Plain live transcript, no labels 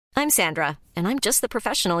I'm Sandra, and I'm just the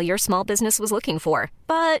professional your small business was looking for.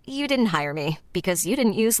 But you didn't hire me because you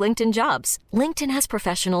didn't use LinkedIn Jobs. LinkedIn has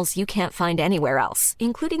professionals you can't find anywhere else,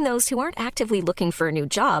 including those who aren't actively looking for a new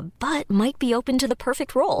job, but might be open to the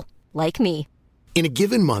perfect role, like me. In a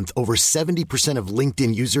given month, over 70% of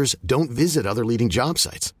LinkedIn users don't visit other leading job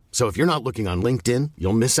sites. So if you're not looking on LinkedIn,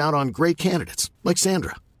 you'll miss out on great candidates like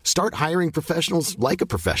Sandra. Start hiring professionals like a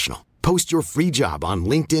professional. Post your free job on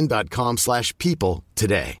linkedin.com/people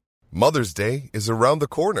today. Mother's Day is around the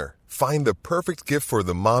corner. Find the perfect gift for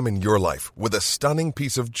the mom in your life with a stunning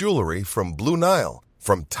piece of jewelry from Blue Nile.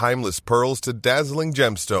 From timeless pearls to dazzling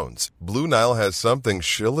gemstones, Blue Nile has something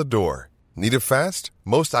she'll adore. Need it fast?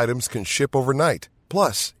 Most items can ship overnight.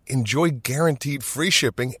 Plus, enjoy guaranteed free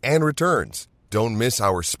shipping and returns. Don't miss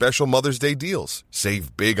our special Mother's Day deals.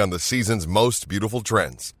 Save big on the season's most beautiful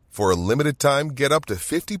trends. For a limited time, get up to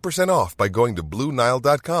 50% off by going to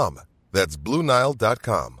BlueNile.com. That's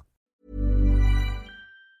BlueNile.com.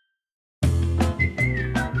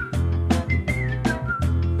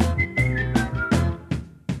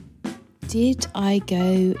 Did I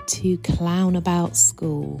go to Clown About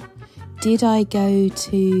School? Did I go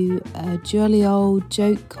to a jolly old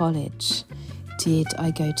joke college? Did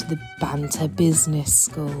I go to the Banter Business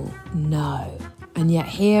School? No. And yet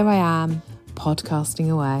here I am, podcasting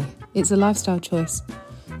away. It's a lifestyle choice.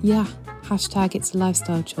 Yeah, hashtag it's a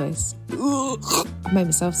lifestyle choice. I made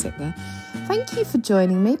myself sick there. Thank you for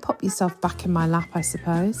joining me. Pop yourself back in my lap, I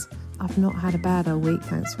suppose. I've not had a bad old week,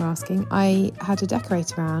 thanks for asking. I had a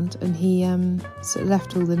decorator around and he sort of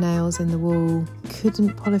left all the nails in the wall.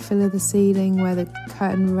 Couldn't polyfiller the ceiling where the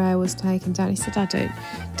curtain rail was taken down. He said, I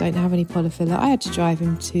don't have any polyfiller. I had to drive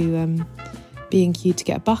him to B&Q to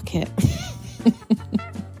get a bucket.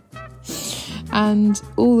 And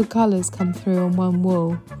all the colours come through on one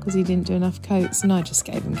wall because he didn't do enough coats. And I just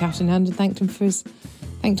gave him cash in hand and thanked him for his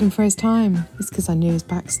time. It's because I knew his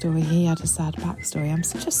backstory. He had a sad backstory. I'm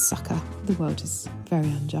such a sucker. The world is very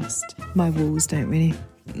unjust. My walls don't really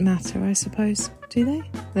matter, I suppose. Do they?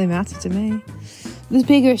 They matter to me. There's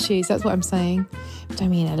bigger issues, that's what I'm saying. But I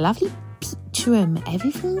mean, a lovely peach room.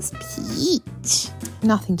 Everything's peach.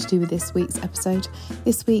 Nothing to do with this week's episode.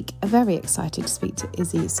 This week, I'm very excited to speak to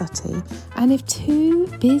Izzy Suttie. And if two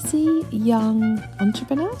busy young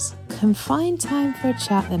entrepreneurs can find time for a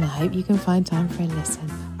chat, then I hope you can find time for a listen.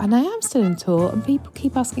 And I am still in tour, and people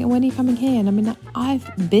keep asking, when are you coming here? And I mean, I've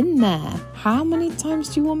been there. How many times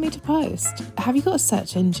do you want me to post? Have you got a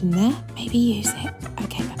search engine there? Maybe use it.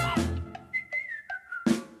 Okay, bye-bye.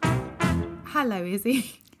 Hello,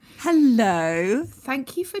 Izzy. Hello.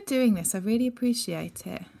 Thank you for doing this. I really appreciate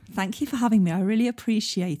it. Thank you for having me. I really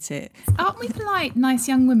appreciate it. Aren't we polite, nice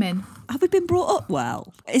young women? Have we been brought up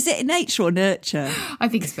well? Is it nature or nurture? I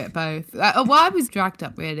think it's a bit of both. Well, I was dragged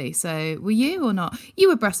up, really. So were you or not? You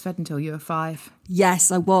were breastfed until you were 5.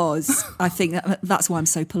 Yes, I was. I think that's why I'm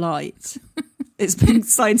so polite. It's been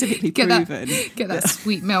scientifically proven. Get that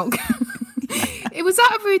sweet milk. Was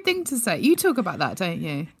that a rude thing to say? You talk about that, don't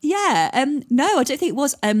you? Yeah. No, I don't think it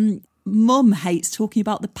was. Mum hates talking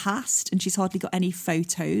about the past, and she's hardly got any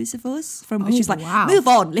photos of us from. She's like, move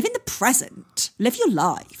on, live in the present, live your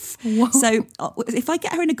life. Whoa. So if I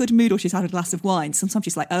get her in a good mood or she's had a glass of wine, sometimes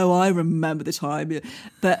she's like, oh, I remember the time.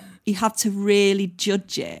 But you have to really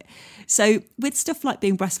judge it. So with stuff like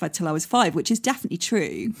being breastfed till I was 5, which is definitely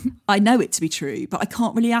true, I know it to be true, but I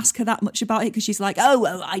can't really ask her that much about it because she's like, oh,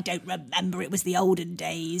 well, I don't remember. It was the olden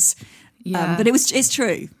days. Yeah. But it's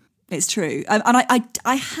true. It's true. And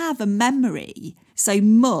I have a memory. So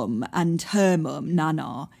Mum and her mum,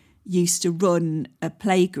 Nana, used to run a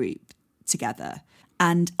playgroup together.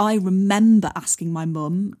 And I remember asking my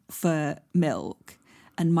mum for milk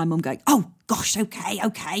and my mum going, oh, gosh,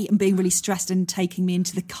 okay, and being really stressed and taking me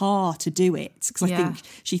into the car to do it. Because I think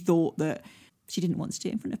she thought that she didn't want to do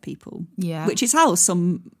it in front of people. Yeah. Which is how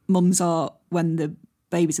some mums are when the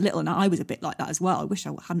baby's little. And I was a bit like that as well. I wish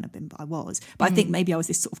I hadn't have been, but I was. But I think maybe I was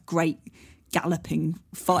this sort of great galloping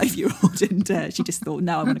 5-year-old and she just thought,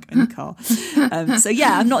 no, I want to go in the car. So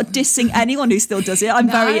yeah, I'm not dissing anyone who still does it. I'm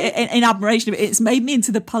very in admiration of it. It's made me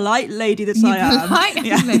into the polite lady that I am.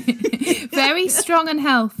 Yeah. Very strong and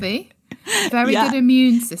healthy. Very good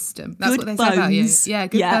immune system. That's good what they say about you. Yeah,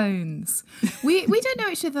 good bones. We don't know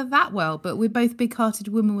each other that well, but we're both big-hearted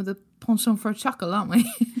women with a penchant for a chuckle, aren't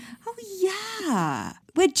we? Oh, yeah.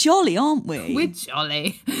 We're jolly, aren't we? We're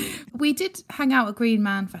jolly. We did hang out at Green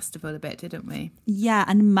Man Festival a bit, didn't we? Yeah,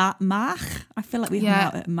 and Mach. I feel like we hung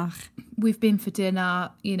out at Mach. We've been for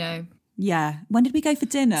dinner, you know. Yeah. When did we go for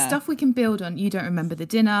dinner? Stuff we can build on. You don't remember the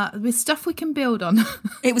dinner. With stuff we can build on.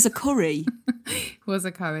 It was a curry. It was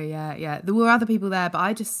a curry, yeah. There were other people there, but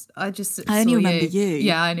I only remember you.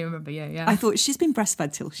 Yeah, I only remember you, yeah. I thought she's been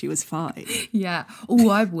breastfed till she was 5. Yeah. Oh,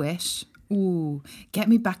 I wish. Oh, get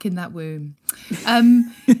me back in that womb.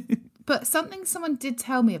 But something someone did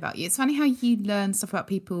tell me about you. It's funny how you learn stuff about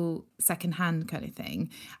people secondhand kind of thing.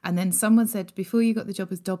 And then someone said before you got the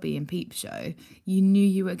job as Dobby in Peep Show, you knew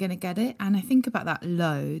you were going to get it. And I think about that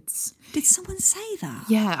loads. Did someone say that?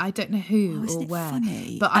 Yeah, I don't know who or where.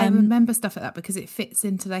 Funny? But I remember stuff like that because it fits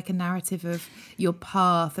into like a narrative of your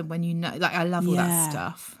path and when you know, like I love all that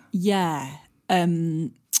stuff. Yeah.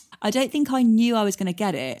 I don't think I knew I was going to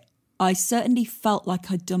get it. I certainly felt like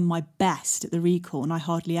I'd done my best at the recall and I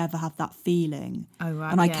hardly ever had that feeling. Oh,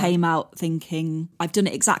 right. And I came out thinking I've done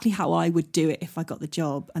it exactly how I would do it if I got the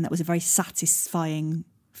job. And that was a very satisfying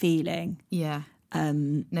feeling. Yeah.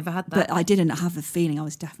 Never had that. But I didn't have a feeling I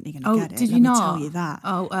was definitely going to get it. Did you not? Let me tell you that.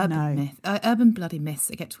 Oh, urban myth. Urban bloody myths.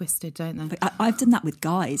 They get twisted, don't they? But I've done that with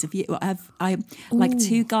guys. I like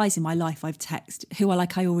 2 guys in my life I've texted who I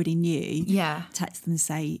already knew. Yeah. Text them and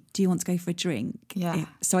say, do you want to go for a drink? Yeah.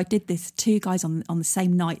 So I did this, 2 guys on the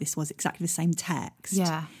same night. This was exactly the same text.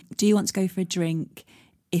 Yeah. Do you want to go for a drink?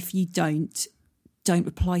 If you don't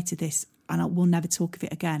reply to this and we'll never talk of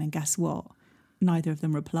it again. And guess what? Neither of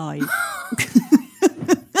them replied.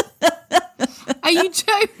 Are you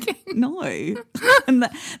joking? No. And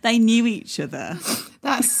they knew each other.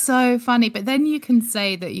 That's so funny. But then you can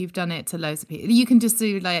say that you've done it to loads of people. You can just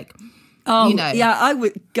do like, oh, you know. Yeah, I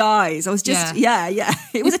would, guys, I was just, yeah.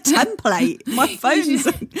 It was a template. My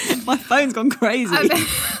phone's gone crazy.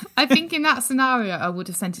 I think in that scenario, I would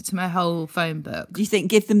have sent it to my whole phone book. Do you think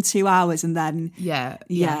give them 2 hours and then? Yeah.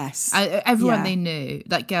 Yes. Everyone they knew,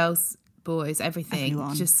 like girls, boys, everything.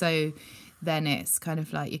 Everyone. Just so then it's kind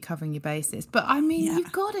of like you're covering your bases. But I mean,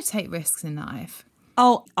 you've got to take risks in life.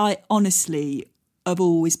 Oh, I honestly have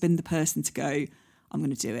always been the person to go, I'm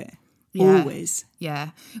going to do it. Yeah. Always. Yeah.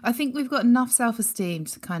 I think we've got enough self-esteem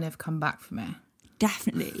to kind of come back from it.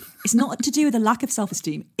 Definitely. It's not to do with a lack of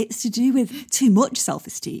self-esteem. It's to do with too much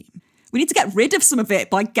self-esteem. We need to get rid of some of it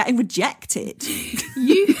by getting rejected.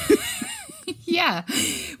 Yeah,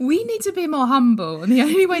 we need to be more humble. And the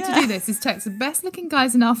only way to do this is text the best looking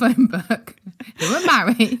guys in our phone book who are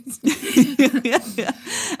married.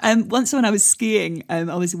 Once when I was skiing,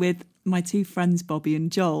 I was with my 2 friends, Bobby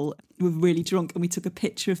and Joel. We were really drunk and we took a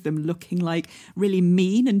picture of them looking like really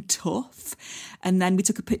mean and tough. And then we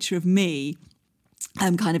took a picture of me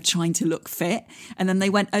kind of trying to look fit. And then they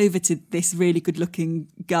went over to this really good looking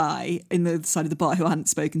guy in the side of the bar who I hadn't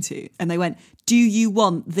spoken to. And they went, do you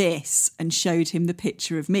want this? And showed him the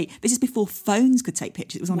picture of me. This is before phones could take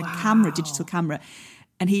pictures. It was on a camera, digital camera.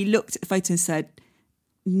 And he looked at the photo and said,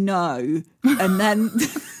 no. And then,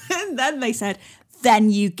 and then they said, then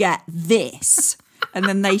you get this. And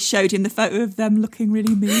then they showed him the photo of them looking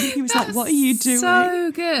really mean. He was like, what are you doing?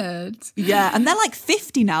 So good. Yeah. And they're like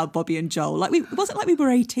 50 now, Bobby and Joel. It wasn't like we were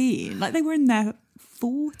 18. Like they were in their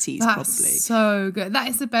 40s probably. That's so good. That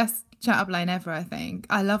is the best chat up line ever, I think.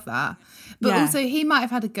 I love that. But also he might have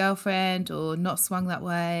had a girlfriend or not swung that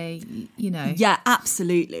way, you know. Yeah,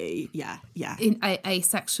 absolutely. Yeah.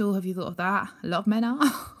 Asexual, have you thought of that? A lot of men are.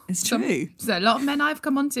 It's true. So a lot of men I've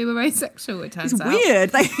come onto are asexual, it turns out. It's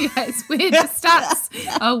weird. Yeah, it's weird. The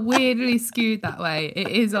stats are weirdly skewed that way. It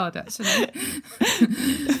is odd, actually.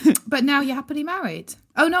 But now you're happily married.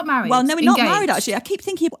 Oh, not married. Well, no, we're engaged. not married, actually. I keep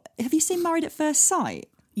thinking, have you seen Married at First Sight?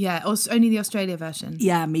 Yeah, only the Australia version.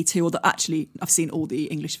 Yeah, me too. Although actually, I've seen all the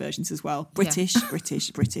English versions as well. British.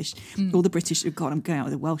 All the British. God, I'm going out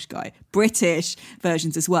with a Welsh guy. British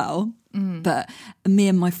versions as well. But me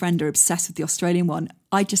and my friend are obsessed with the Australian one.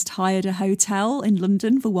 I just hired a hotel in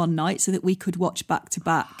London for one night so that we could watch back to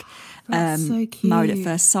back. That's so cute. Married at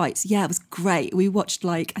First Sight. Yeah, it was great. We watched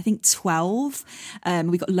I think 12.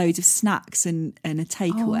 We got loads of snacks and a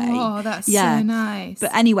takeaway. Oh, that's so nice.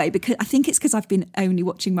 But anyway, because I think it's because I've been only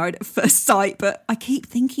watching Married at First Sight, but I keep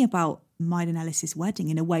thinking about mine and Ellis's wedding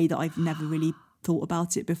in a way that I've never really thought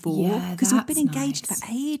about it before. Because we've been engaged for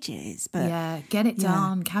ages. But yeah, get it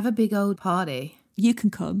done. Have a big old party. You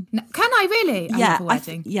can come. No, can I really? I love a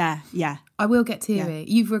wedding. Yeah. I will get teary. Yeah.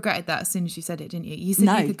 You've regretted that as soon as you said it, didn't you? You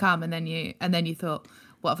said you could come, and then you thought,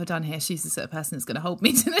 "What have I done here?" She's the sort of person that's going to hold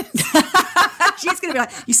me to this. She's going to be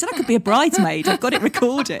like, "You said I could be a bridesmaid. I've got it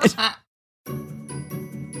recorded."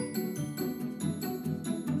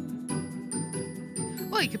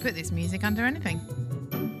 Well, you could put this music under anything.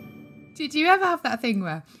 Did you ever have that thing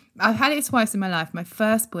where I've had it twice in my life? My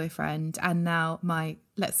first boyfriend and now my,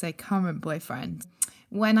 let's say, current boyfriend.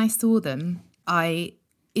 When I saw them, I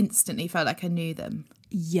instantly felt like I knew them.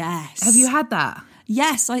 Yes. Have you had that?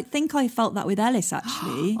 Yes, I think I felt that with Ellis,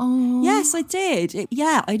 actually. Yes, I did.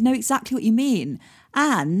 I know exactly what you mean.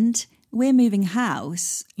 And we're moving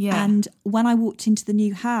house. Yeah. And when I walked into the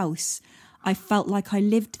new house, I felt like I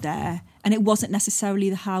lived there. And it wasn't necessarily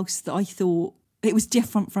the house that I thought. It was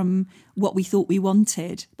different from what we thought we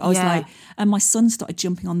wanted. But I was like, and my son started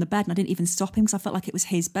jumping on the bed and I didn't even stop him because I felt like it was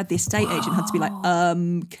his bed. The estate agent had to be like,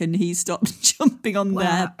 can he stop jumping on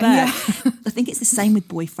their bed? Yeah. I think it's the same with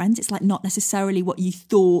boyfriends. It's like not necessarily what you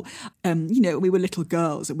thought, we were little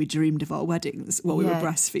girls and we dreamed of our weddings while we were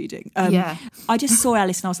breastfeeding. I just saw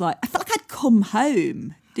Ellis and I was like, I felt like I'd come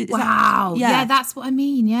home. Yeah, that's what I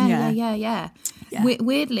mean. Yeah.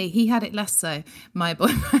 Weirdly, he had it less so, my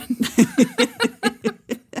boyfriend.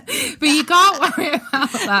 But you can't worry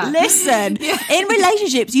about that. Listen, in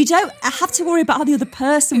relationships, you don't have to worry about how the other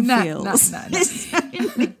person feels.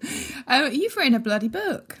 No. You've written a bloody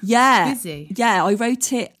book. Yeah. Busy. Yeah, I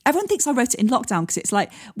wrote it. Everyone thinks I wrote it in lockdown because it's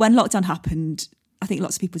like when lockdown happened, I think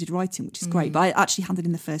lots of people did writing, which is great. But I actually handed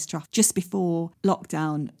in the first draft just before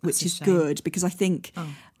lockdown, which is good because I think...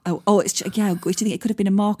 it's do you think it could have been a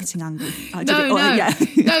marketing angle?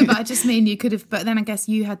 No, but I just mean you could have. But then I guess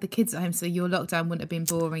you had the kids at home, so your lockdown wouldn't have been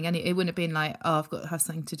boring, and it wouldn't have been like, I've got to have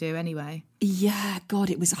something to do anyway. Yeah, God,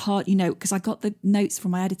 it was hard, because I got the notes from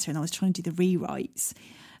my editor, and I was trying to do the rewrites,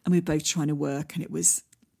 and we were both trying to work, and it was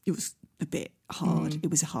a bit hard. It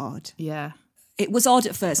was hard. Yeah, it was odd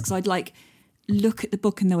at first because I'd like look at the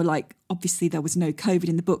book, and there were like obviously there was no COVID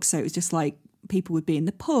in the book, so it was just like. People would be in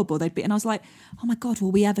the pub or they'd be, and I was like, oh my God,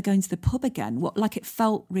 will we ever go into the pub again? It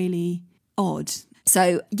felt really odd.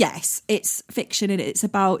 So yes, it's fiction and it's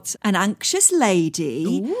about an anxious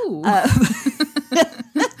lady. Ooh. Where'd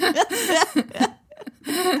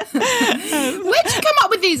you come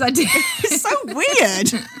up with these ideas? It's so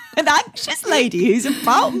weird. An anxious lady who's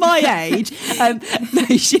about my age.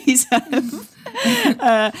 She's...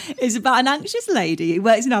 is about an anxious lady who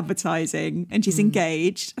works in advertising and she's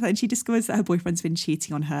engaged and she discovers that her boyfriend's been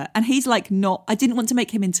cheating on her and he's like I didn't want to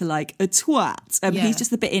make him into like a twat. He's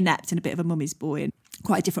just a bit inept and a bit of a mummy's boy and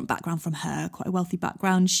quite a different background from her, quite a wealthy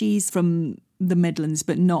background. She's from the Midlands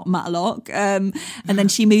but not Matlock, and then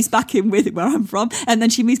she moves back in with where I'm from, and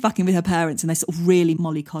then she moves back in with her parents and they sort of really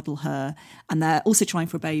mollycoddle her and they're also trying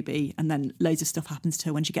for a baby and then loads of stuff happens to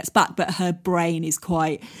her when she gets back, but her brain is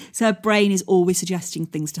always suggesting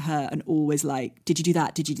things to her and always like, did you do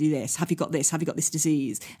that, did you do this, have you got this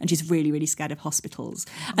disease, and she's really really scared of hospitals.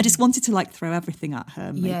 I just wanted to like throw everything at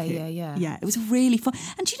her. It was really fun.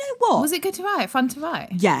 And do you know what, was it good to write, fun to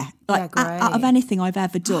write? Out of anything I've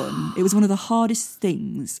ever done, it was one of the hardest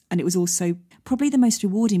things, and it was also probably the most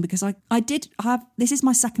rewarding because I did have, this is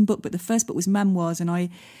my second book, but the first book was memoirs, and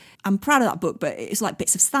I'm proud of that book, but it's like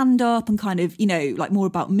bits of stand-up and kind of, like more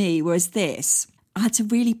about me, whereas this, I had to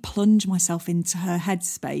really plunge myself into her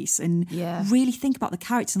headspace and really think about the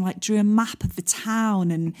characters and like drew a map of the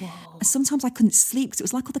town, and sometimes I couldn't sleep because it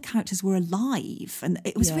was like all the characters were alive, and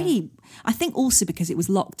it was really, I think also because it was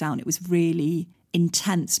lockdown, it was really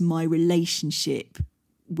intense, my relationship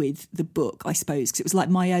with the book, I suppose, because it was like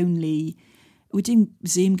we're doing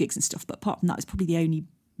Zoom gigs and stuff, but apart from that, it was probably the only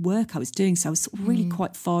work I was doing, so I was sort of really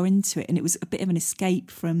quite far into it, and it was a bit of an escape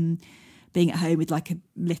from being at home with like a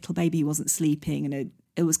little baby who wasn't sleeping, and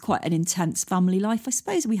it was quite an intense family life. I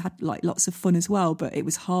suppose we had like lots of fun as well, but it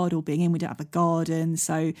was hard all being in. We don't have a garden,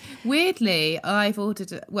 so weirdly, I've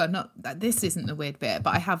ordered. This isn't the weird bit,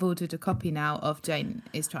 but I have ordered a copy now of Jane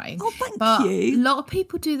is Trying. Oh, thank you. A lot of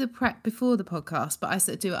people do the prep before the podcast, but I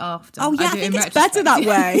sort of do it after. Oh yeah, I think it's better that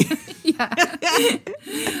way. Yeah,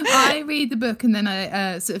 I read the book and then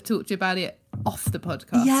I sort of talk to you about it off the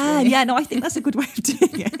podcast. Yeah. No, I think that's a good way of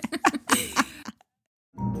doing it.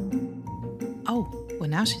 Well,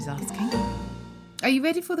 now she's asking. Are you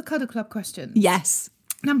ready for the Cuddle Club questions? Yes.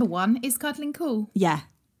 Number 1, is cuddling cool? Yeah.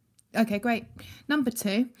 Okay, great. Number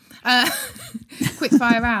 2, quick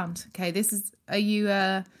fire round. Okay, are you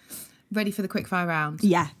ready for the quick fire round?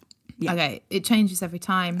 Yeah. Okay, it changes every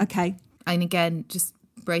time. Okay. And again, just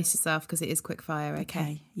brace yourself because it is quick fire,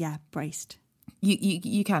 okay? Yeah, braced.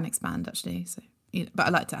 You can expand actually, so but I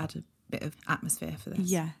like to add a bit of atmosphere for this.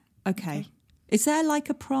 Yeah, okay. Is there like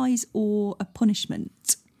a prize or a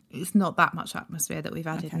punishment? It's not that much atmosphere that we've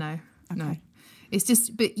added, no. It's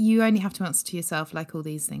just, but you only have to answer to yourself like all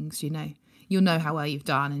these things, You'll know how well you've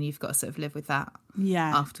done and you've got to sort of live with that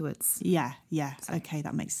afterwards. Yeah. So, okay,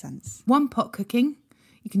 that makes sense. One pot cooking,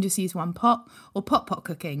 you can just use one pot, or pot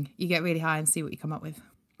cooking, you get really high and see what you come up with.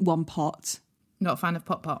 One pot. Not a fan of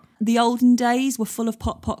pot. The olden days were full of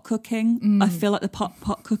pot cooking. I feel like the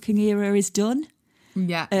pot cooking era is done.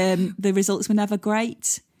 Yeah. The results were never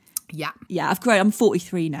great. Yeah. Yeah, I've grown. I'm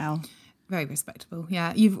 43 now. Very respectable.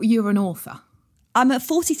 Yeah. You're an author. I'm a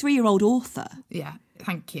 43-year-old author. Yeah.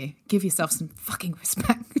 Thank you. Give yourself some fucking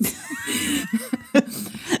respect.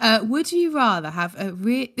 Would you rather have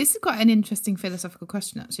this is quite an interesting philosophical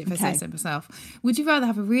question, actually, if I say so myself. Would you rather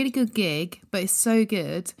have a really good gig, but it's so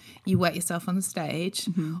good you wet yourself on the stage,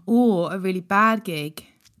 or a really bad gig,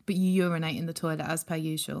 but you urinate in the toilet as per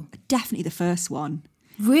usual? Definitely the first one.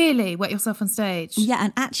 Really? Wet yourself on stage? Yeah,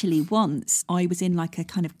 and actually once I was in like a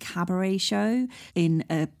kind of cabaret show in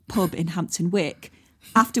a pub in Hampton Wick,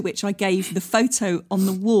 after which I gave the photo on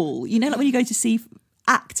the wall. You know, like when you go to see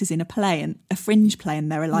actors in a play, and a fringe play,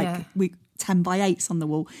 and there are like 10 by 8s on the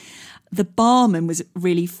wall. The barman was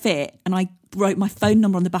really fit, and I wrote my phone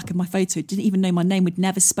number on the back of my photo, didn't even know my name, we'd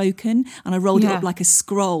never spoken, and I rolled it up like a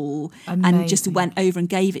scroll. Amazing. And just went over and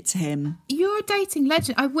gave it to him. You're a dating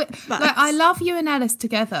legend. I love you and Ellis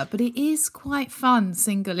together, but it is quite fun,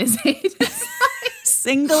 single Izzy.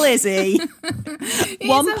 Single Izzy.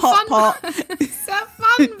 One pop. It's a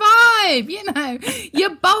fun vibe, you know.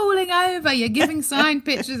 You're bowling over, you're giving signed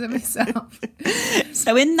pictures of yourself.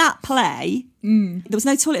 So in that play, there was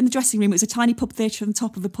no toilet in the dressing room. It was a tiny pub theatre on the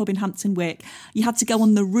top of a pub in Hampton Wick. You had to go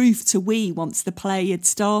on the roof to wee once the play had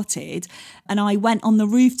started. And I went on the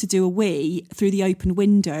roof to do a wee through the open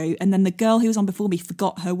window. And then the girl who was on before me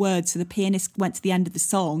forgot her words. So the pianist went to the end of the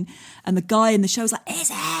song. And the guy in the show was like,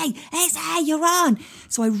 Izzy, you're on.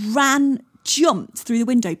 So I jumped through the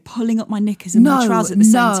window, pulling up my knickers and my trousers at the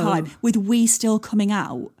same time, with wee still coming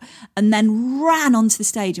out, and then ran onto the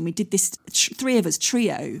stage, and we did this, three of us,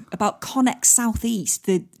 trio, about Connex South East,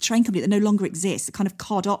 the train company that no longer exists, the kind of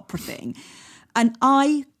cod opera thing. And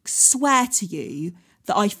I swear to you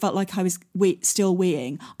that I felt like I was still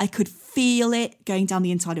weeing. I could feel it going down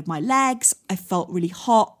the inside of my legs. I felt really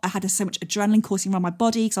hot. I had so much adrenaline coursing around my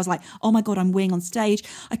body because I was like, oh my God, I'm weeing on stage.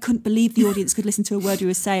 I couldn't believe the audience could listen to a word we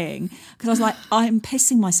were saying, because I was like, I'm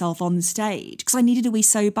pissing myself on stage, because I needed a wee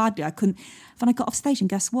so badly. I couldn't. Then I got off stage, and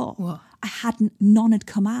guess what? None had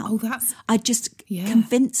come out. I just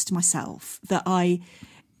convinced myself that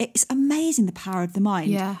it's amazing, the power of the mind.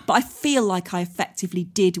 Yeah. But I feel like I effectively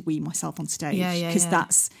did wee myself on stage. Because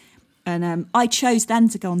that's... And I chose then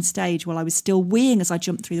to go on stage while I was still weeing as I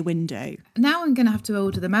jumped through the window. Now I'm going to have to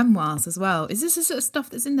order the memoirs as well. Is this the sort of stuff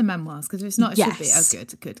that's in the memoirs? Because if it's not, it should be. Oh,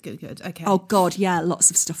 good. Okay. Oh, God, yeah, lots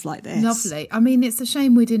of stuff like this. Lovely. I mean, it's a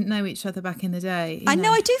shame we didn't know each other back in the day. I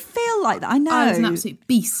know, I do feel like that. I know. I was an absolute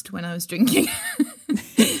beast when I was drinking.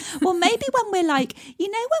 Well, maybe when we're like,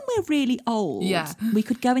 when we're really old, we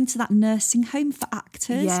could go into that nursing home for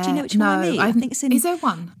actors. Yeah. Do you know which one I mean? I think it's in... Is there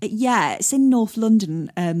one? Yeah, it's in North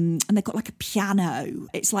London, and they've got like a piano.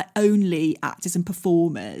 It's like only actors and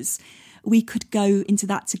performers. We could go into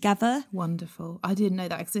that together. Wonderful. I didn't know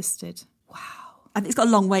that existed. Wow. And it's got a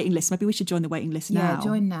long waiting list. Maybe we should join the waiting list now. Yeah,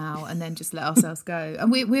 join now and then just let ourselves go.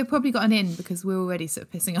 And we've probably got an in because we're already sort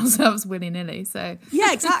of pissing ourselves willy-nilly. So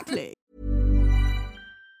yeah, exactly.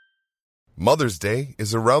 Mother's Day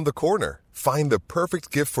is around the corner. Find the perfect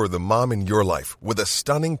gift for the mom in your life with a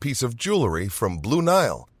stunning piece of jewelry from Blue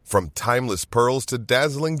Nile. From timeless pearls to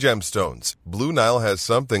dazzling gemstones, Blue Nile has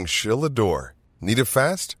something she'll adore. Need it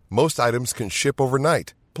fast? Most items can ship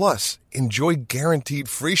overnight. Plus, enjoy guaranteed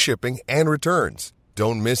free shipping and returns.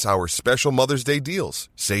 Don't miss our special Mother's Day deals.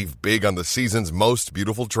 Save big on the season's most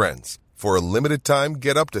beautiful trends. For a limited time,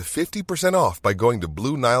 get up to 50% off by going to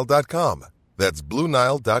BlueNile.com. That's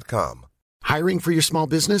BlueNile.com. Hiring for your small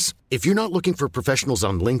business? If you're not looking for professionals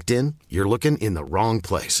on LinkedIn, you're looking in the wrong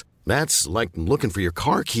place. That's like looking for your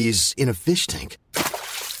car keys in a fish tank.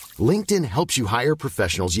 LinkedIn helps you hire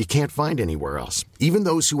professionals you can't find anywhere else, even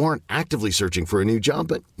those who aren't actively searching for a new job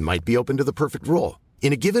but might be open to the perfect role.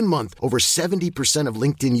 In a given month, over 70% of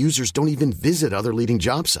LinkedIn users don't even visit other leading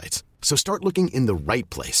job sites. So start looking in the right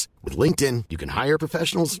place. With LinkedIn, you can hire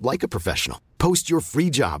professionals like a professional. Post your free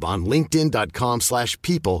job on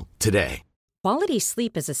linkedin.com/people today. Quality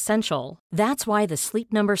sleep is essential. That's why the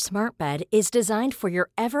Sleep Number Smart Bed is designed for your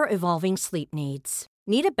ever-evolving sleep needs.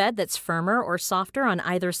 Need a bed that's firmer or softer on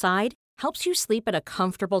either side? Helps you sleep at a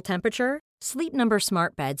comfortable temperature? Sleep Number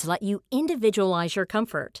Smart Beds let you individualize your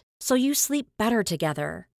comfort, so you sleep better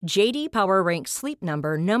together. J.D. Power ranks Sleep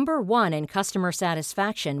Number number 1 in customer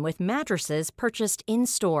satisfaction with mattresses purchased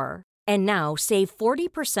in-store. And now, save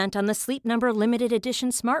 40% on the Sleep Number Limited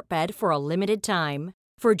Edition Smart Bed for a limited time.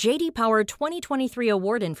 For J.D. Power 2023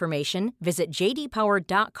 award information, visit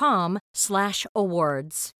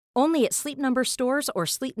jdpower.com/awards. Only at Sleep Number stores or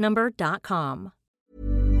sleepnumber.com.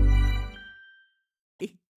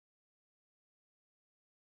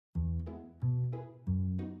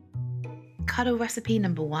 Cuddle recipe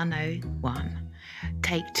number 101.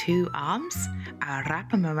 Take 2 arms,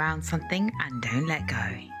 wrap them around something and don't let go.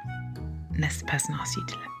 Unless the person asks you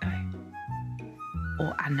to let go.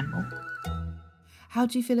 Or animal. How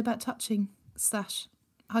do you feel about touching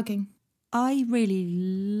 / hugging? I really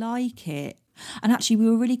like it. And actually, we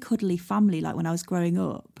were a really cuddly family, like when I was growing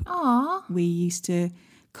up. Aww. We used to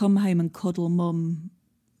come home and cuddle mum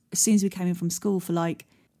as soon as we came in from school for like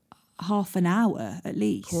half an hour at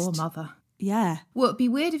least. Poor mother. Yeah. Well, it'd be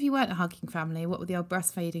weird if you weren't a hugging family. What with the old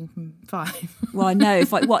breastfeeding from 5? Well, I know. If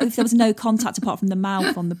there was no contact apart from the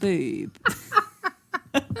mouth on the boob?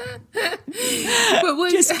 But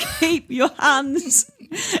just keep your hands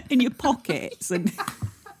in your pockets and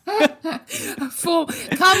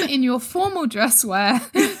come in your formal dress wear,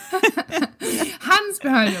 hands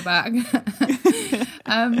behind your back.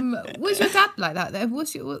 Was your dad like that?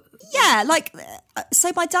 Yeah, like,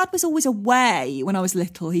 so my dad was always away when I was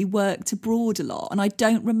little. He worked abroad a lot, and I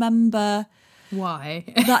don't remember why.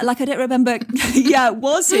 That, like, I don't remember. Yeah,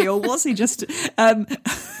 was he, or was he just? I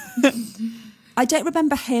don't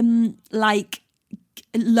remember him like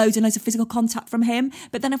loads and loads of physical contact from him.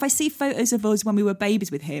 But then if I see photos of us when we were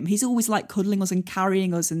babies with him, he's always like cuddling us and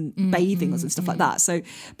carrying us and bathing us and stuff like that. So,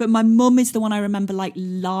 but my mum is the one I remember like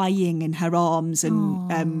lying in her arms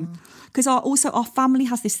and because our family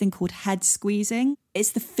has this thing called head squeezing.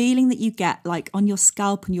 It's the feeling that you get like on your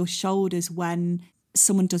scalp and your shoulders when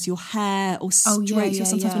someone does your hair or strokes or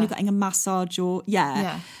sometimes when you're getting a massage or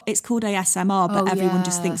it's called ASMR, but everyone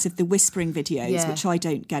just thinks of the whispering videos, which I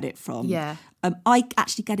don't get it from. I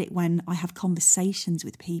actually get it when I have conversations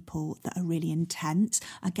with people that are really intense.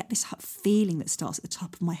 I get this feeling that starts at the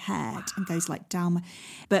top of my head and goes like down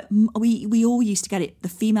but we all used to get it, the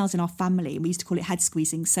females in our family, and we used to call it head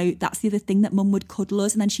squeezing. So that's the other thing, that mum would cuddle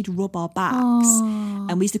us and then she'd rub our backs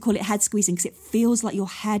and we used to call it head squeezing because it feels like your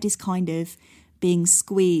head is kind of being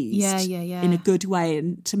squeezed in a good way,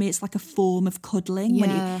 and to me it's like a form of cuddling.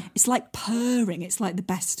 It's like purring, it's like the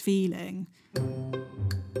best feeling.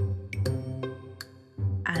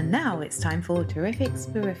 And now it's time for Terrific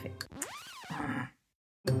Sporific.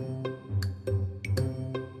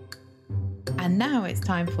 And now it's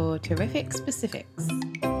time for Terrific Specifics.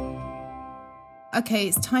 Okay,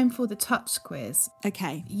 it's time for the touch quiz.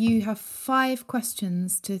 Okay. You have 5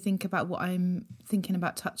 questions to think about what I'm thinking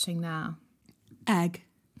about touching now. Egg.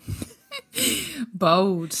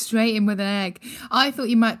 Bold, straight in with an egg. I thought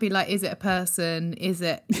you might be like, is it a person? Is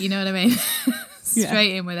it, you know what I mean?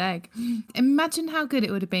 Straight in with egg. Imagine how good it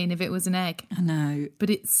would have been if it was an egg. I know. But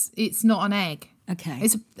it's not an egg. Okay.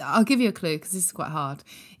 I'll give you a clue because this is quite hard.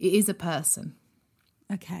 It is a person.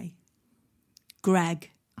 Okay. Greg.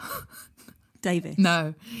 Davis.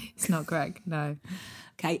 No, it's not Greg. No.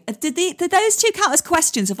 Okay. Did those 2 count as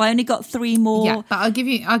questions? Have I only got 3 more? Yeah, but I'll give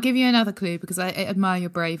you another clue because I admire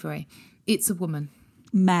your bravery. It's a woman.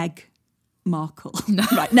 Meg Markle. No.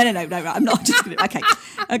 Right. No. Right. I'm not just going to... Okay.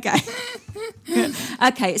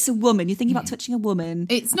 Okay, it's a woman. You're thinking about touching a woman.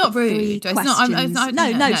 It's not rude. It's not...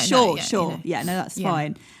 No, sure. Yeah, no, that's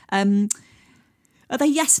fine. Are they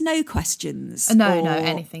yes/no questions? No,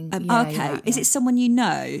 anything. Is it someone you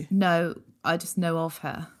know? No, I just know of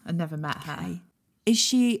her. I never met her. Is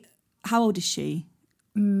she... How old is she?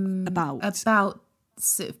 About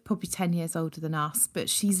sort of probably 10 years older than us, but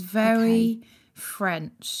she's very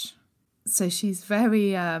French. So she's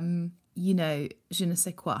very, je ne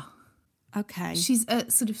sais quoi. Okay. She's a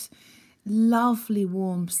sort of lovely,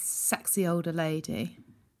 warm, sexy older lady.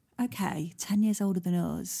 Okay, 10 years older than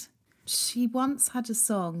us. She once had a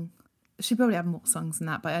song. She probably had more songs than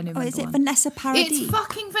that, but I only remember is it one. Vanessa Paradis? It's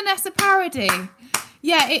fucking Vanessa Paradis.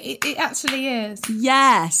 Yeah, it actually is.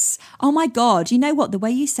 Yes. Oh my God. You know what? The way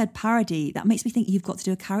you said parody, that makes me think you've got to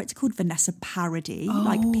do a character called Vanessa Paradis,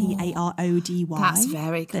 like Parody. That's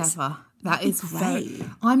very clever. That is great.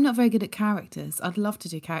 I'm not very good at characters. I'd love to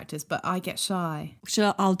do characters, but I get shy.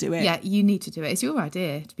 Sure, I'll do it. Yeah, you need to do it. It's your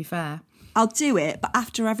idea, to be fair. I'll do it, but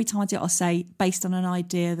after every time I do it, I'll say, based on an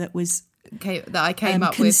idea that was... that I came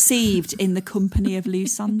up conceived in the company of Lou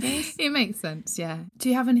Sanders. It makes sense, yeah. Do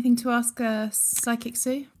you have anything to ask Psychic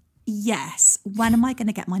Sue? Yes. When am I going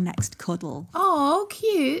to get my next cuddle? Oh,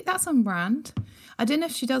 cute. That's on brand. I don't know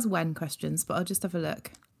if she does when questions, but I'll just have a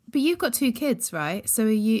look. But you've got 2 kids, right? So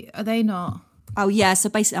are they not? Oh, yeah. So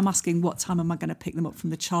basically I'm asking what time am I going to pick them up from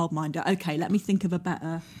the childminder? Okay, let me think of a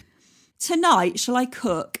better... Tonight, shall I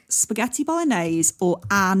cook spaghetti bolognese or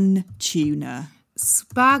Anne tuna?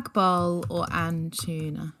 Spag bowl or Anne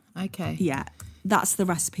tuna. Okay. Yeah, that's the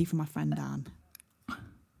recipe for my friend Anne.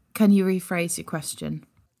 Can you rephrase your question?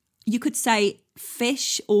 You could say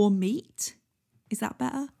fish or meat. Is that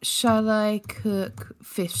better? Shall I cook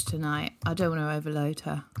fish tonight? I don't want to overload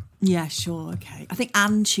her. Yeah, sure, okay. I think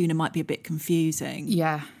and tuna might be a bit confusing.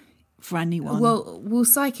 Yeah. For anyone. Well,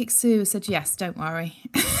 Psychic Sue said yes, don't worry.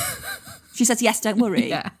 She says yes, don't worry.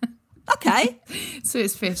 Yeah. Okay. So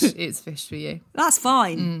it's fish for you. That's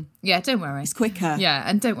fine. Yeah, don't worry. It's quicker. Yeah,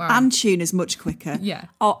 and don't worry. And tuna's much quicker. Yeah.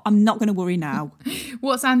 Oh, I'm not going to worry now.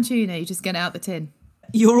 What's and tuna? You just get it out the tin.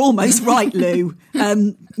 You're almost right, Lou.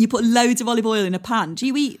 You put loads of olive oil in a pan. Do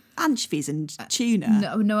you eat anchovies and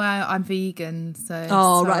tuna? No, I'm vegan, so.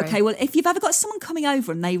 Oh, sorry. right, okay. Well, if you've ever got someone coming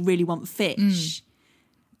over and they really want fish,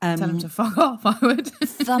 tell them to fuck off. I would.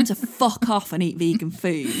 tell them to fuck off and eat vegan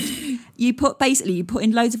food. You put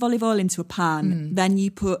in loads of olive oil into a pan. Then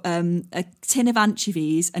you put a tin of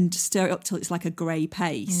anchovies and stir it up till it's like a grey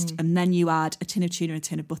paste. And then you add a tin of tuna and a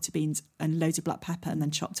tin of butter beans and loads of black pepper and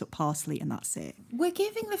then chopped up parsley, and that's it. We're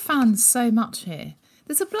giving the fans so much here.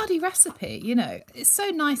 There's a bloody recipe, you know. It's so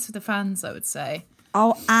nice for the fans, I would say.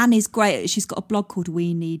 Oh, Anne is great. She's got a blog called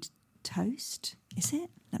We Need Toast. Is it?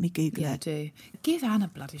 Let me Google Yeah, it. do. Give Anne a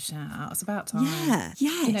bloody shout out. It's about time. Yeah, yes.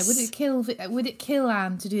 You know, would it kill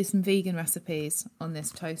Anne to do some vegan recipes on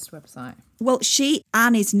this toast website? Well,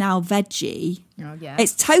 Anne is now veggie. Oh, yeah.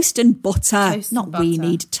 It's toast and butter, Toast not and We butter.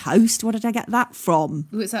 Need Toast. Where did I get that from?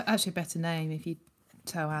 Well, it's actually a better name if you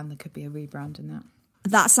tell Anne there could be a rebrand in that.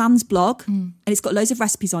 That's Anne's blog, and it's got loads of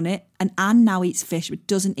recipes on it. And Anne now eats fish, but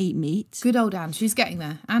doesn't eat meat. Good old Anne. She's getting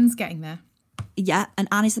there. Anne's getting there. Yeah, and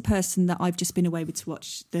Anne is the person that I've just been away with to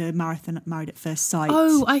watch the marathon at Married at First Sight.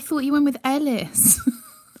 Oh, I thought you went with Ellis.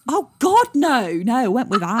 Oh, God, no, I went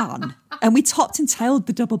with Anne. And we topped and tailed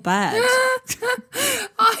the double bed.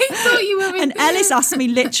 I thought you were with... And Ellis asked me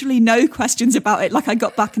literally no questions about it. Like, I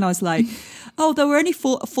got back and I was like, oh, there were only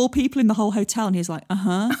four people in the whole hotel. And he was like,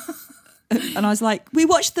 uh-huh. And I was like, we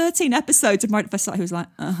watched 13 episodes of Married at First Sight. He was like,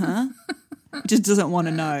 uh-huh. Just doesn't want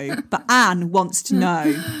to know. But Anne wants to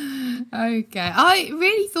know. Okay. I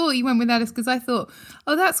really thought you went with Alice because I thought,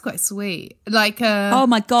 oh, that's quite sweet. Like, oh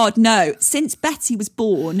my God, no. Since Betty was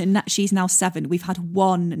born and that she's now 7, we've had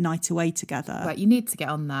one night away together. Right, you need to get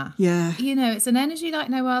on that. Yeah. You know, it's an energy like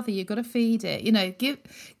no other. You've got to feed it. You know,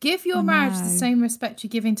 give your marriage the same respect you're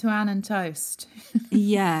giving to Anne and Toast.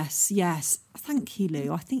 Yes. Thank you,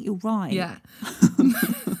 Lou. I think you're right. Yeah.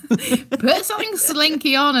 Put something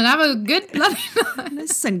slinky on and have a good bloody night.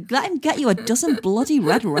 Listen, let him get you a dozen bloody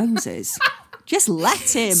red roses. Just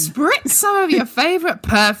let him. Spritz some of your favourite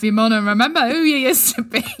perfume on and remember who you used to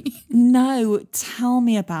be. No, tell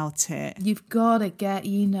me about it. You've got to get,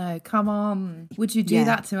 come on. Would you do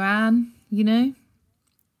that to Anne, No.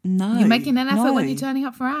 You're making an effort no. when you're turning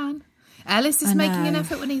up for Anne. Ellis is making an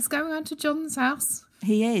effort when he's going round to John's house.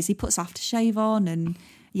 He is. He puts aftershave on and,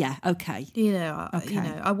 yeah, okay.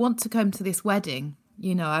 I want to come to this wedding.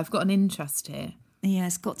 I've got an interest here. Yeah,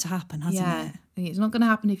 it's got to happen, hasn't it? It's not going to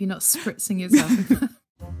happen if you're not spritzing yourself.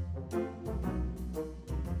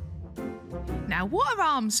 Now, what are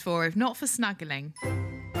arms for if not for snuggling?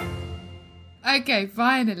 Okay,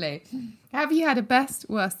 finally. Have you had a best,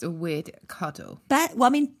 worst, or weird cuddle?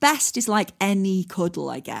 Best is like any cuddle,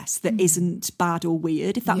 I guess, that isn't bad or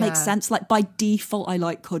weird, if that makes sense. Like, by default, I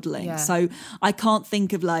like cuddling. Yeah. So I can't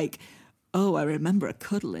think of like, oh, I remember a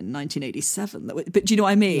cuddle in 1987. But do you know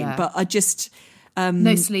what I mean? Yeah. But I just...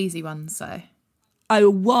 no sleazy ones, though. Oh,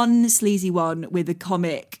 one sleazy one with a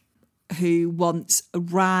comic who once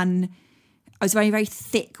ran... I was wearing a very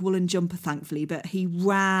thick woolen jumper, thankfully, but he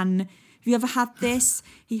ran... Have you ever had this?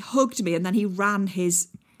 He hugged me and then he ran his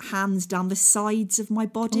hands down the sides of my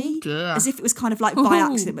body as if it was kind of like by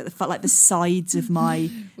accident, but it felt like the sides of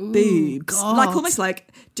my boobs. God. Like almost like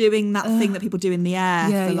doing that thing that people do in the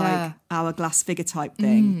air for like hourglass figure type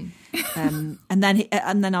thing. And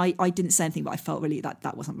then I didn't say anything, but I felt really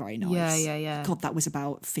that wasn't very nice. Yeah. God, that was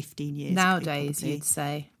about 15 years Nowadays ago, you'd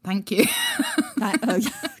say, thank you.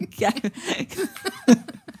 Yeah.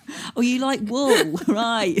 Oh, you like wool,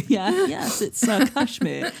 right? Yeah, yes, it's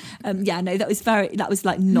cashmere. That was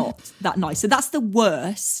like not that nice. So that's the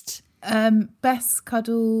worst. Best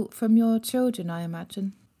cuddle from your children, I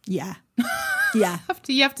imagine. Yeah. You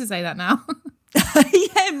have to say that now.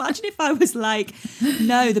 Yeah, imagine if I was like,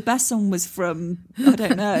 no, the best song was from, I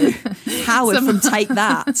don't know, Howard from Take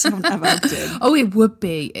That. I've never hugged him. Oh, it would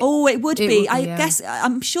be. I guess,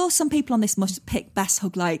 I'm sure some people on this must pick best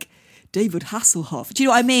hug like David Hasselhoff. Do you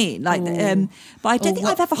know what I mean? Like, but I don't think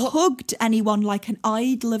I've ever hugged anyone like an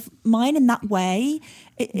idol of mine in that way.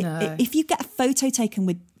 If you get a photo taken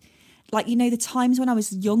with, like, the times when I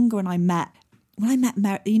was younger and I met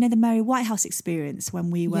Mary, the Mary Whitehouse experience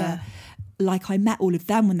when we were like I met all of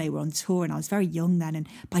them when they were on tour, and I was very young then,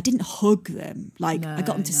 but I didn't hug them. Like I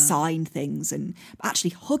got them to sign things, and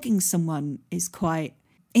actually hugging someone is quite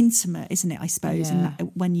intimate, isn't it? I suppose,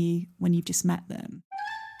 and when you've just met them.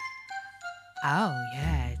 Oh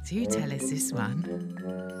yeah, do tell us this one.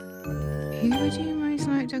 Who would you most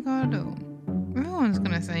like to cuddle? Everyone's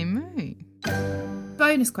gonna say me.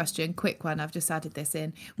 Bonus question, quick one. I've just added this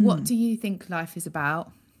in. What do you think life is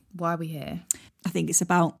about? Why are we here? I think it's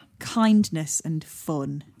about kindness and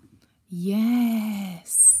fun.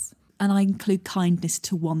 Yes. And I include kindness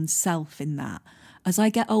to oneself in that. As I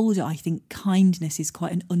get older, I think kindness is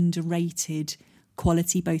quite an underrated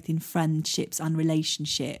quality, both in friendships and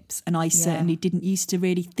relationships. And I certainly didn't used to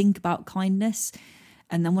really think about kindness.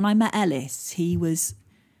 And then when I met Ellis, he was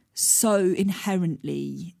so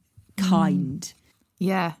inherently kind.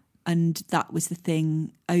 Yeah. And that was the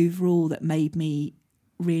thing overall that made me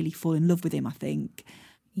really fall in love with him, I think.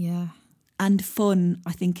 Yeah. And fun,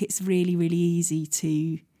 I think it's really, really easy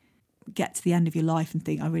to get to the end of your life and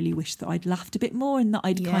think, I really wish that I'd laughed a bit more, and that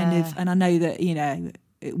I'd kind of, and I know that, you know,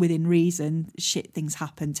 within reason, shit things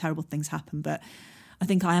happen, terrible things happen, but I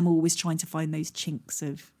think I am always trying to find those chinks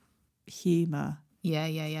of humour.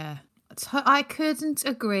 Yeah. I couldn't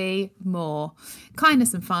agree more.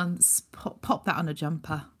 Kindness and fun, pop that on a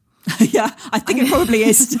jumper. Yeah, I think it probably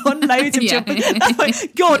is on loads of jumpers.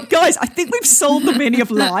 God, guys, I think we've solved the meaning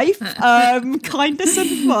of life. Kindness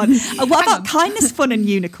and fun. What about kindness, fun and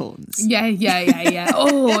unicorns? Yeah.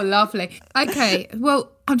 Oh, lovely. Okay,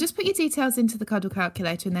 well, I'll just put your details into the cuddle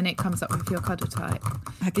calculator, and then it comes up with your cuddle type.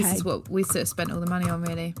 Okay. This is what we sort of spent all the money on,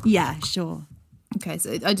 really. Yeah, sure. Okay,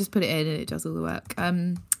 so I just put it in and it does all the work.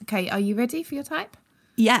 Okay, are you ready for your type?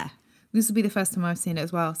 Yeah. This will be the first time I've seen it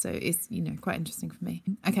as well, so it's, you know, quite interesting for me.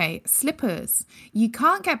 Okay, slippers. You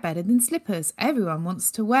can't get better than slippers. Everyone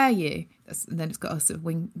wants to wear you. And then it's got a sort of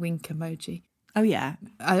wink emoji. Oh, yeah.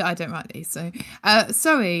 I don't write these, so...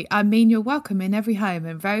 sorry, I mean you're welcome in every home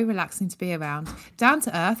and very relaxing to be around. Down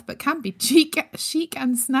to earth, but can be chic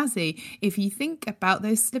and snazzy if you think about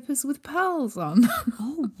those slippers with pearls on.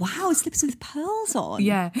 Oh, wow, slippers with pearls on?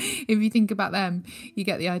 Yeah, if you think about them, you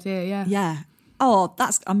get the idea, yeah. Yeah. Oh,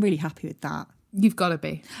 I'm really happy with that. You've got to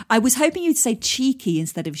be. I was hoping you'd say cheeky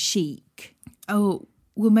instead of chic. Oh,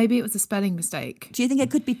 well, maybe it was a spelling mistake. Do you think it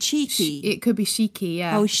could be cheeky? It could be cheeky,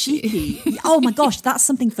 yeah. Oh, cheeky. Oh, my gosh, that's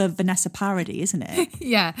something for Vanessa Paradis, isn't it?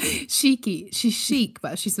 Yeah, cheeky. She's chic,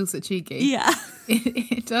 but she's also cheeky. Yeah.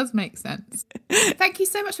 It does make sense. Thank you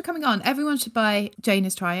so much for coming on. Everyone should buy Jane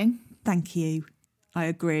is Trying. Thank you. I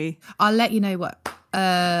agree. I'll let you know what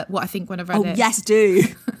I think when I've read it. Oh, yes, do.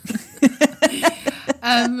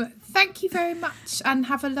 Thank you very much and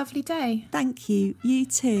have a lovely day. Thank you. You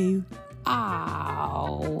too.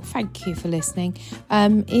 Oh, thank you for listening.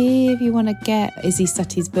 If you want to get Izzy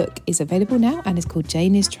Sutty's book, is available now and it's called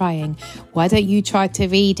Jane is Trying. Why don't you try to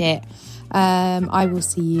read it? I will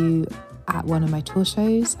see you at one of my tour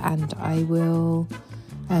shows, and I will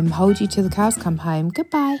hold you till the cows come home.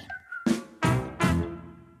 Goodbye.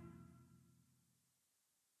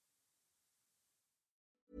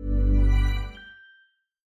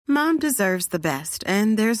 Mom deserves the best,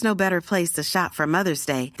 and there's no better place to shop for Mother's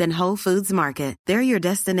Day than Whole Foods Market. They're your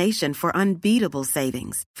destination for unbeatable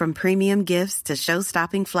savings, from premium gifts to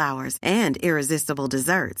show-stopping flowers and irresistible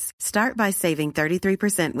desserts. Start by saving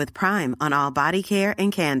 33% with Prime on all body care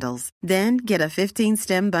and candles. Then get a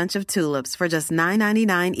 15-stem bunch of tulips for just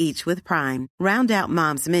 $9.99 each with Prime. Round out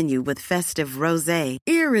Mom's menu with festive rosé,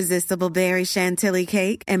 irresistible berry chantilly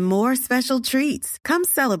cake, and more special treats. Come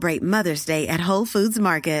celebrate Mother's Day at Whole Foods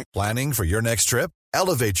Market. Planning for your next trip?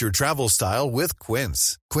 Elevate your travel style with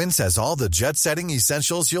Quince. Quince has all the jet-setting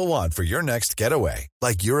essentials you'll want for your next getaway,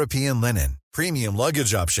 like European linen, premium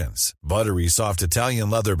luggage options, buttery soft Italian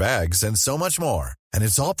leather bags, and so much more. And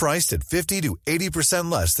it's all priced at 50 to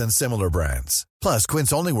 80% less than similar brands. Plus,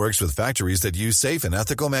 Quince only works with factories that use safe and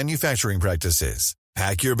ethical manufacturing practices.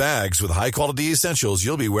 Pack your bags with high-quality essentials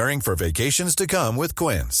you'll be wearing for vacations to come with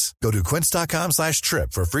Quince. Go to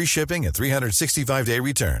quince.com/trip for free shipping and 365-day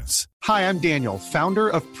returns. Hi, I'm Daniel, founder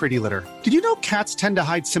of Pretty Litter. Did you know cats tend to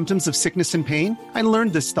hide symptoms of sickness and pain? I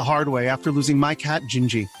learned this the hard way after losing my cat,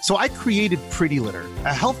 Gingy. So I created Pretty Litter,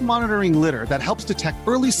 a health monitoring litter that helps detect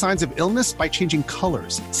early signs of illness by changing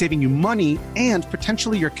colors, saving you money and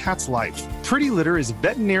potentially your cat's life. Pretty Litter is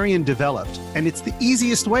veterinarian developed, and it's the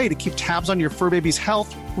easiest way to keep tabs on your fur baby's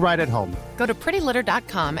health right at home. Go to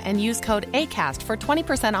prettylitter.com and use code ACAST for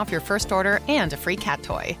 20% off your first order and a free cat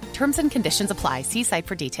toy. Terms and conditions apply. See site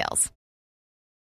for details.